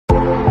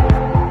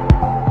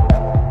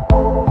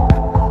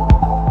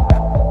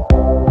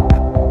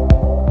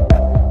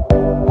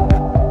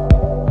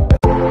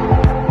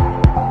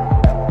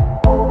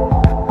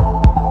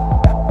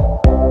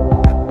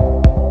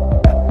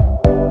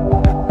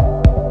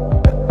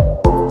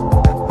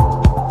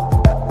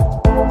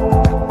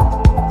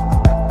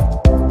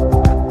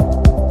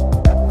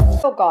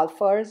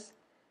golfers.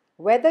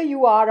 Whether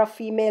you are a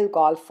female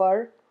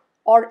golfer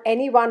or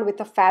anyone with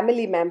a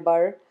family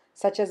member,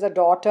 such as a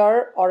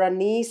daughter or a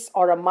niece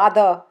or a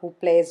mother who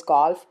plays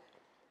golf,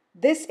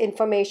 this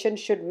information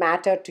should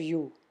matter to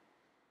you.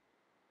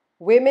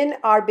 Women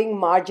are being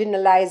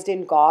marginalized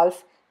in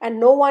golf and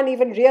no one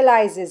even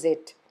realizes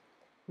it.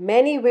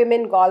 Many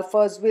women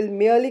golfers will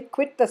merely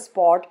quit the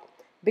sport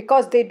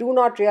because they do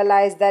not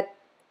realize that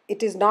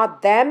it is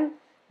not them,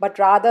 but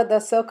rather the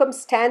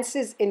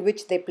circumstances in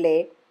which they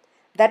play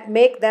that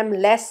make them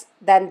less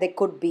than they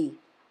could be.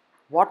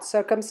 What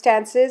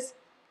circumstances?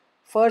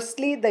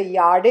 Firstly, the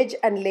yardage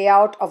and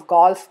layout of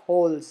golf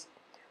holes.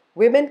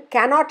 Women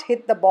cannot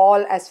hit the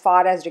ball as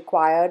far as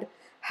required,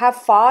 have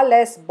far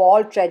less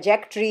ball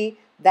trajectory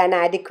than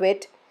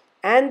adequate,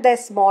 and their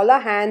smaller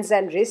hands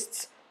and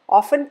wrists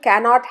often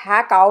cannot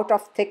hack out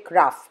of thick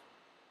rough.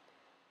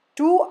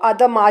 Two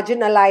other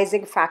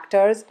marginalizing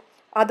factors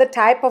are the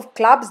type of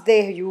clubs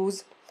they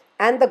use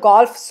and the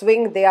golf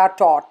swing they are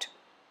taught.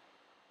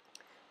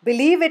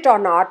 Believe it or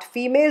not,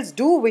 females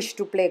do wish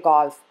to play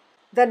golf.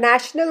 The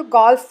National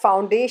Golf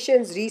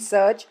Foundation's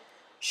research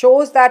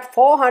shows that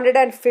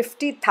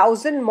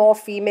 450,000 more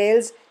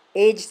females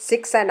aged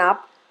 6 and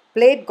up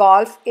played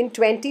golf in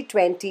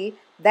 2020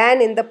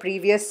 than in the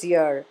previous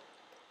year.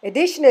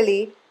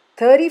 Additionally,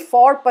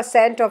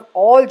 34% of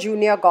all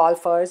junior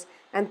golfers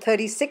and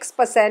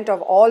 36%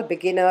 of all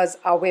beginners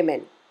are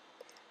women.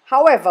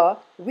 However,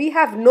 we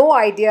have no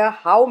idea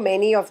how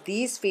many of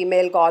these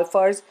female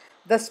golfers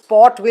the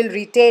sport will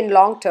retain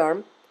long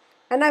term,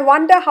 and I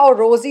wonder how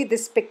rosy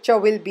this picture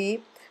will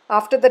be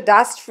after the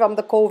dust from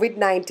the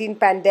COVID-19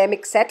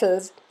 pandemic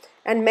settles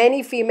and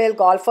many female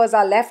golfers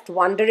are left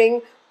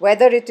wondering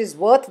whether it is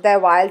worth their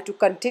while to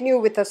continue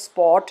with a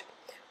sport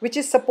which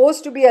is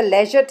supposed to be a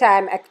leisure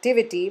time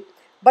activity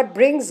but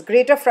brings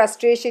greater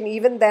frustration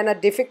even than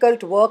a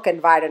difficult work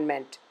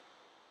environment.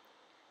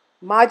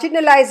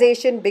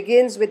 Marginalization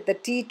begins with the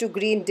tee to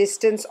green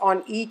distance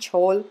on each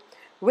hole,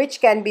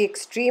 which can be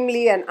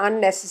extremely and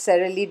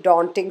unnecessarily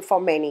daunting for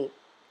many.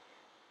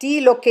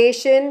 Tee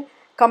location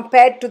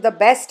compared to the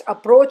best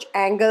approach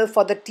angle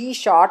for the tee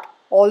shot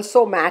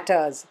also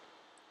matters.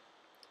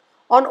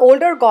 On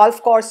older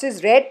golf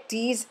courses, red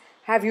tees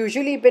have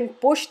usually been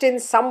pushed in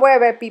somewhere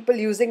where people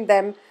using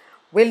them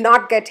will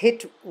not get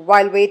hit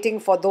while waiting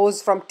for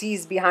those from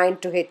tees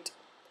behind to hit,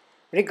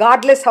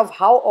 regardless of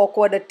how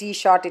awkward a tee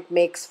shot it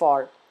makes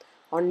for.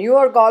 On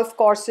newer golf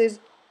courses,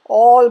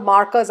 all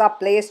markers are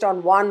placed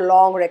on one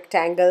long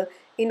rectangle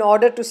in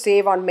order to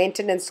save on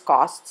maintenance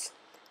costs.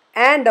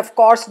 And of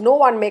course, no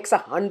one makes a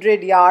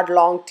 100-yard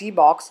long tee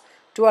box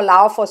to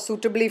allow for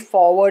suitably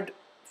forward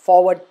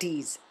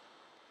tees.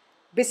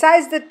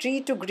 Besides the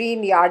tee to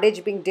green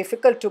yardage being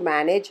difficult to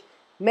manage,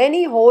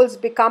 many holes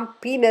become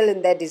penal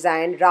in their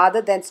design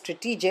rather than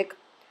strategic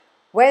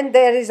when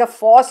there is a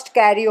forced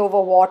carry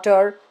over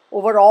water,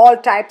 over all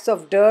types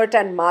of dirt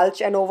and mulch,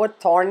 and over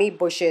thorny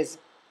bushes.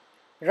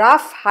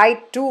 Rough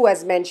height too,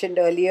 as mentioned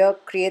earlier,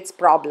 creates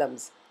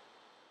problems.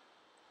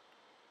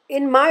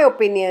 In my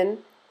opinion,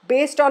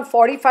 based on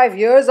 45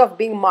 years of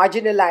being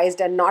marginalized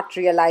and not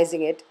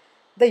realizing it,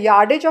 the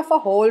yardage of a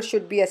hole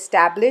should be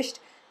established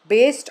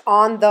based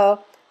on the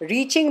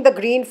reaching the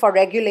green for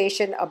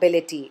regulation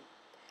ability.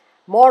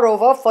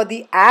 Moreover, for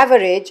the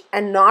average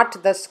and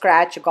not the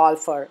scratch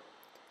golfer.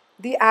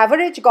 The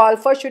average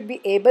golfer should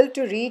be able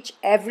to reach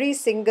every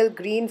single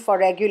green for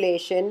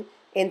regulation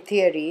in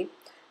theory.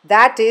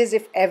 That is,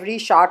 if every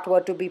shot were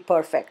to be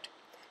perfect.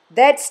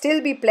 There'd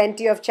still be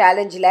plenty of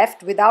challenge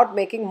left without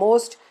making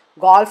most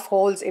golf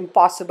holes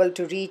impossible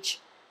to reach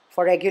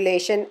for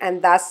regulation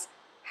and thus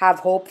have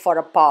hope for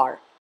a par.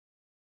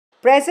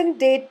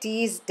 Present-day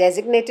tees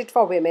designated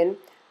for women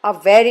are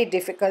very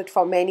difficult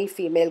for many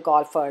female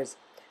golfers.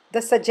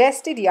 The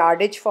suggested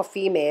yardage for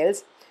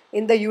females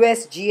in the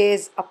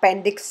USGA's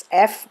Appendix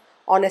F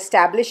on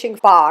establishing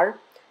par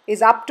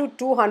is up to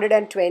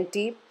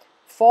 220,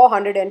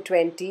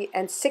 420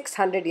 and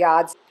 600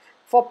 yards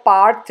for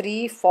par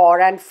 3,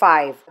 4 and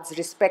 5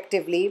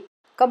 respectively.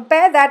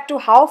 Compare that to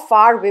how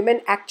far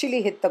women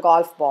actually hit the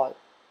golf ball.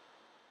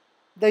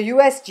 The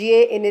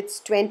USGA in its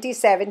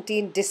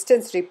 2017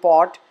 distance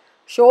report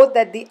showed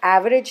that the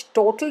average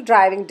total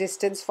driving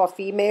distance for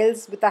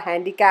females with a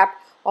handicap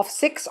of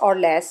 6 or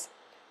less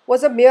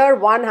was a mere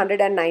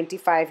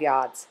 195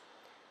 yards.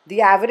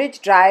 The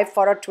average drive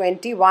for a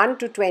 21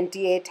 to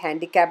 28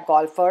 handicap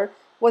golfer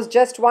was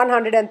just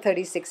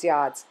 136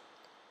 yards.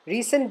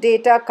 Recent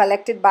data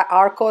collected by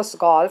Arcos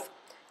Golf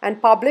and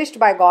published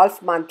by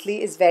Golf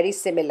Monthly is very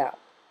similar.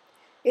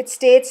 It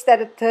states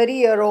that a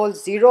 30-year-old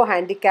zero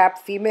handicap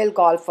female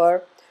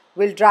golfer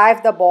will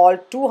drive the ball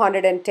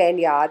 210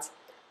 yards,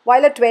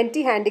 while a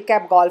 20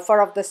 handicap golfer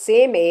of the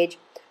same age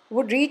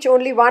would reach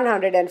only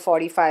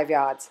 145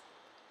 yards.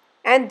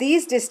 And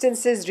these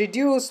distances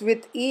reduce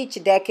with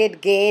each decade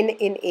gain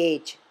in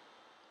age.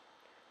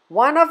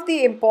 One of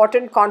the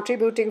important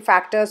contributing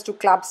factors to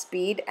club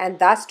speed and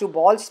thus to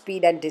ball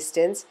speed and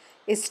distance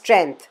is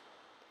strength.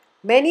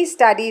 Many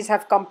studies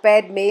have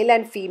compared male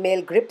and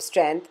female grip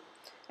strength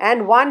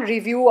and one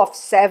review of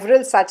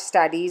several such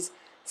studies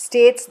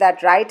states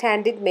that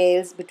right-handed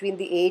males between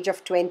the age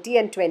of 20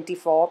 and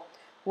 24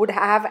 would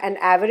have an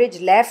average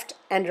left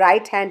and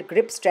right hand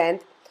grip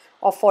strength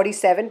of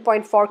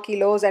 47.4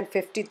 kilos and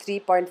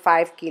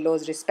 53.5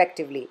 kilos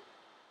respectively.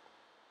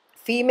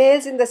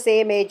 Females in the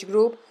same age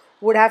group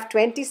would have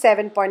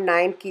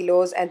 27.9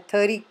 kilos and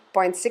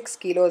 30.6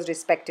 kilos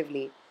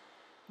respectively.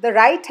 The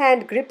right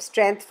hand grip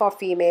strength for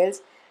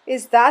females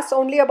is thus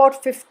only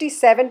about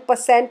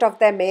 57% of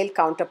their male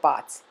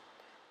counterparts.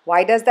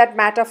 Why does that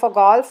matter for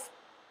golf?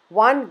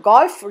 One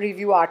Golf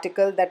Review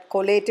article that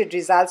collated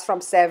results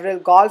from several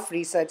golf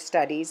research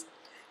studies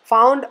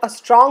found a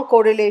strong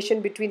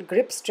correlation between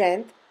grip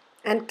strength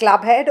and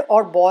clubhead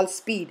or ball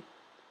speed.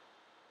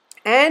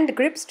 And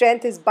grip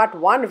strength is but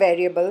one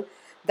variable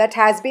that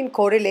has been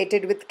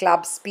correlated with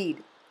club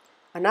speed.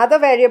 Another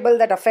variable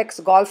that affects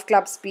golf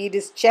club speed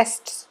is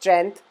chest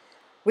strength,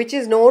 which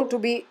is known to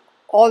be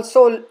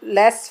also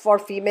less for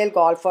female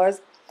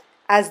golfers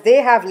as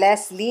they have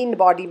less lean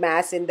body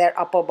mass in their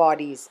upper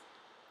bodies.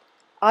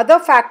 Other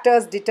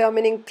factors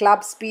determining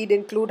club speed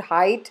include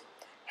height,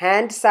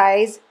 hand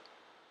size,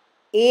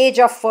 age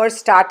of first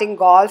starting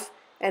golf,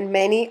 and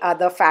many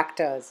other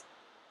factors.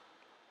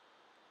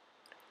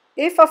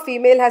 If a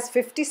female has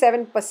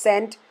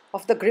 57%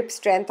 of the grip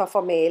strength of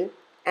a male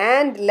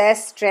and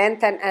less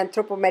strength and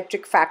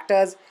anthropometric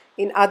factors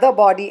in other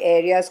body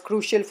areas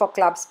crucial for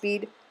club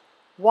speed,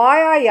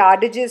 why are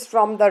yardages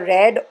from the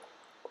red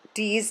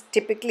tees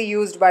typically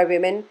used by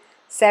women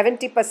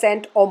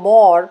 70% or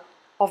more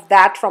of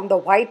that from the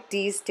white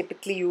tees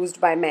typically used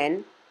by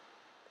men?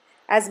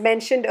 As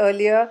mentioned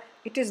earlier,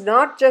 it is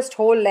not just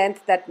hole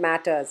length that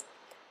matters.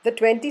 The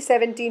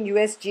 2017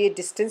 USGA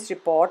distance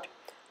report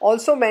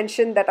also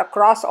mentioned that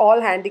across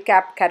all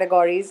handicap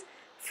categories,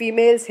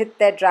 females hit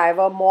their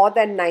driver more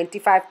than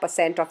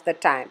 95% of the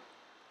time.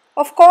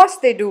 Of course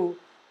they do.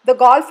 The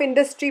golf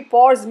industry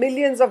pours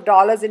millions of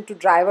dollars into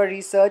driver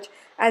research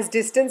as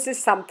distance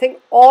is something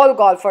all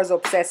golfers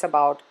obsess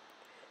about.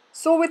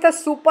 So with a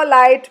super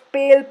light,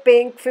 pale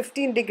pink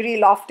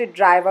 15-degree lofted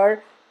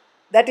driver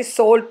that is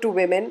sold to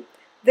women,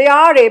 they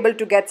are able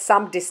to get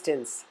some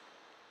distance.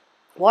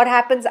 What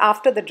happens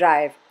after the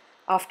drive?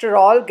 After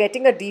all,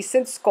 getting a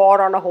decent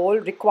score on a hole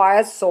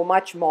requires so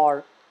much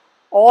more.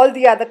 All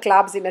the other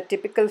clubs in a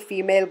typical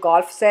female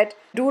golf set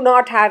do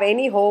not have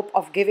any hope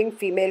of giving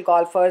female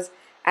golfers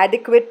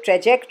adequate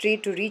trajectory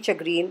to reach a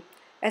green,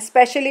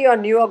 especially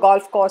on newer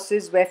golf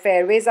courses where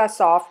fairways are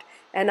soft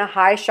and a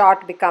high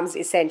shot becomes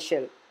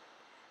essential.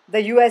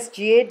 The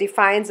USGA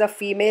defines a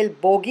female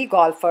bogey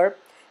golfer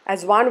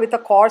as one with a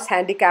course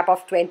handicap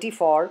of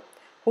 24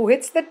 who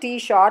hits the tee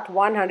shot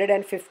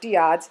 150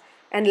 yards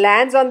and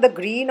lands on the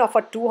green of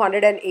a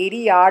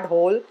 280-yard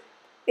hole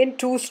in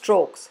 2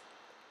 strokes.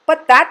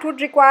 But that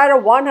would require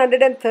a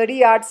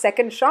 130-yard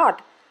second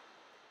shot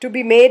to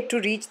be made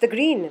to reach the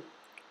green.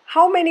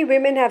 How many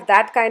women have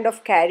that kind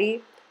of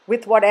carry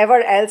with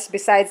whatever else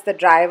besides the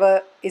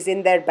driver is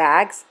in their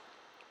bags?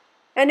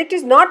 And it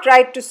is not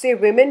right to say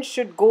women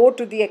should go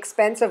to the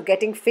expense of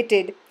getting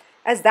fitted,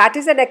 as that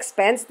is an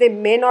expense they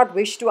may not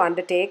wish to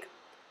undertake.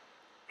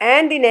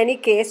 And in any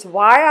case,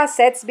 why are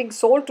sets being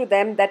sold to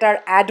them that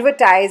are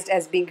advertised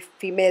as being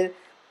female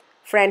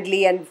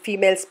friendly and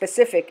female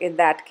specific in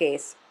that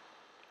case?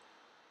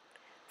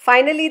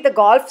 Finally, the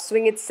golf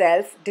swing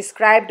itself,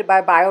 described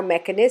by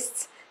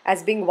biomechanists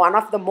as being one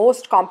of the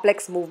most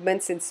complex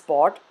movements in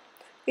sport,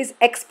 is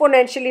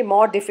exponentially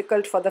more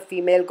difficult for the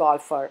female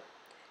golfer.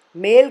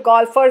 Male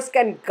golfers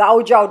can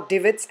gouge out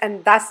divots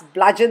and thus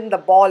bludgeon the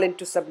ball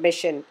into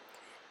submission.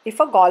 If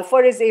a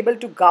golfer is able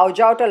to gouge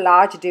out a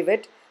large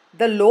divot,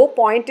 the low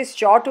point is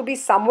sure to be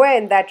somewhere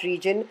in that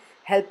region,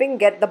 helping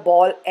get the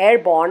ball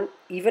airborne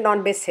even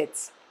on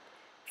mishits.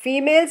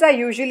 Females are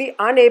usually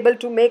unable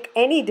to make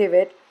any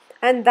divot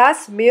and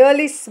thus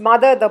merely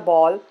smother the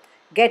ball,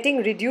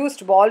 getting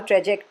reduced ball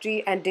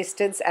trajectory and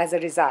distance as a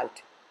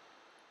result.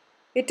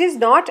 It is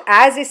not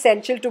as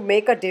essential to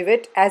make a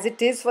divot as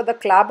it is for the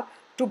club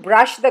to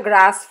brush the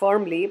grass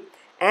firmly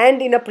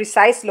and in a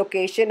precise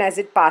location as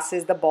it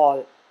passes the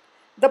ball.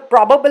 The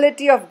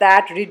probability of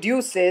that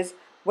reduces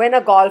when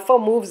a golfer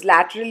moves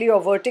laterally or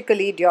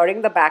vertically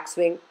during the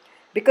backswing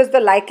because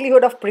the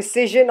likelihood of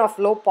precision of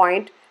low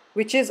point,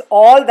 which is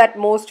all that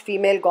most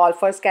female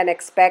golfers can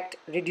expect,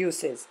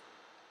 reduces.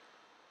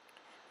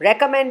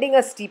 Recommending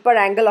a steeper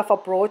angle of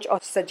approach or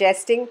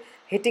suggesting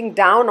hitting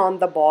down on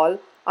the ball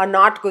are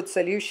not good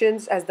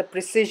solutions, as the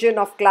precision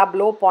of club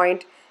low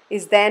point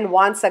is then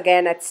once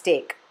again at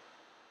stake.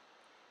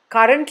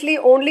 Currently,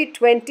 only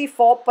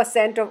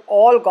 24% of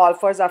all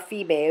golfers are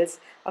females,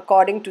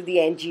 according to the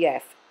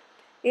NGF.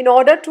 In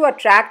order to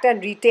attract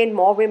and retain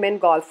more women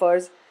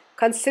golfers,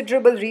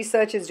 considerable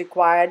research is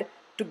required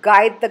to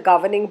guide the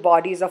governing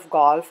bodies of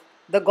golf,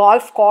 the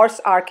golf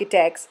course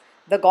architects,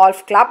 the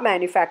golf club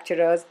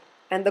manufacturers,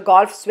 and the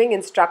golf swing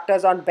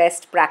instructors on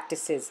best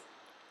practices.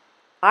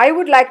 I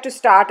would like to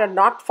start a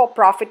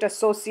not-for-profit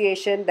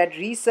association that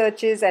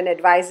researches and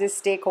advises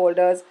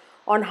stakeholders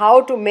on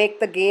how to make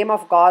the game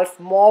of golf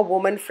more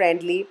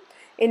woman-friendly,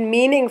 in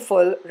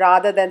meaningful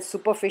rather than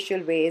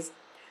superficial ways,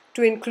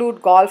 to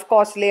include golf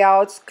course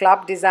layouts,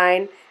 club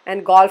design,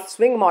 and golf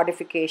swing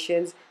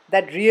modifications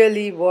that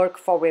really work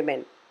for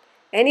women.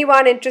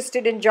 Anyone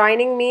interested in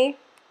joining me?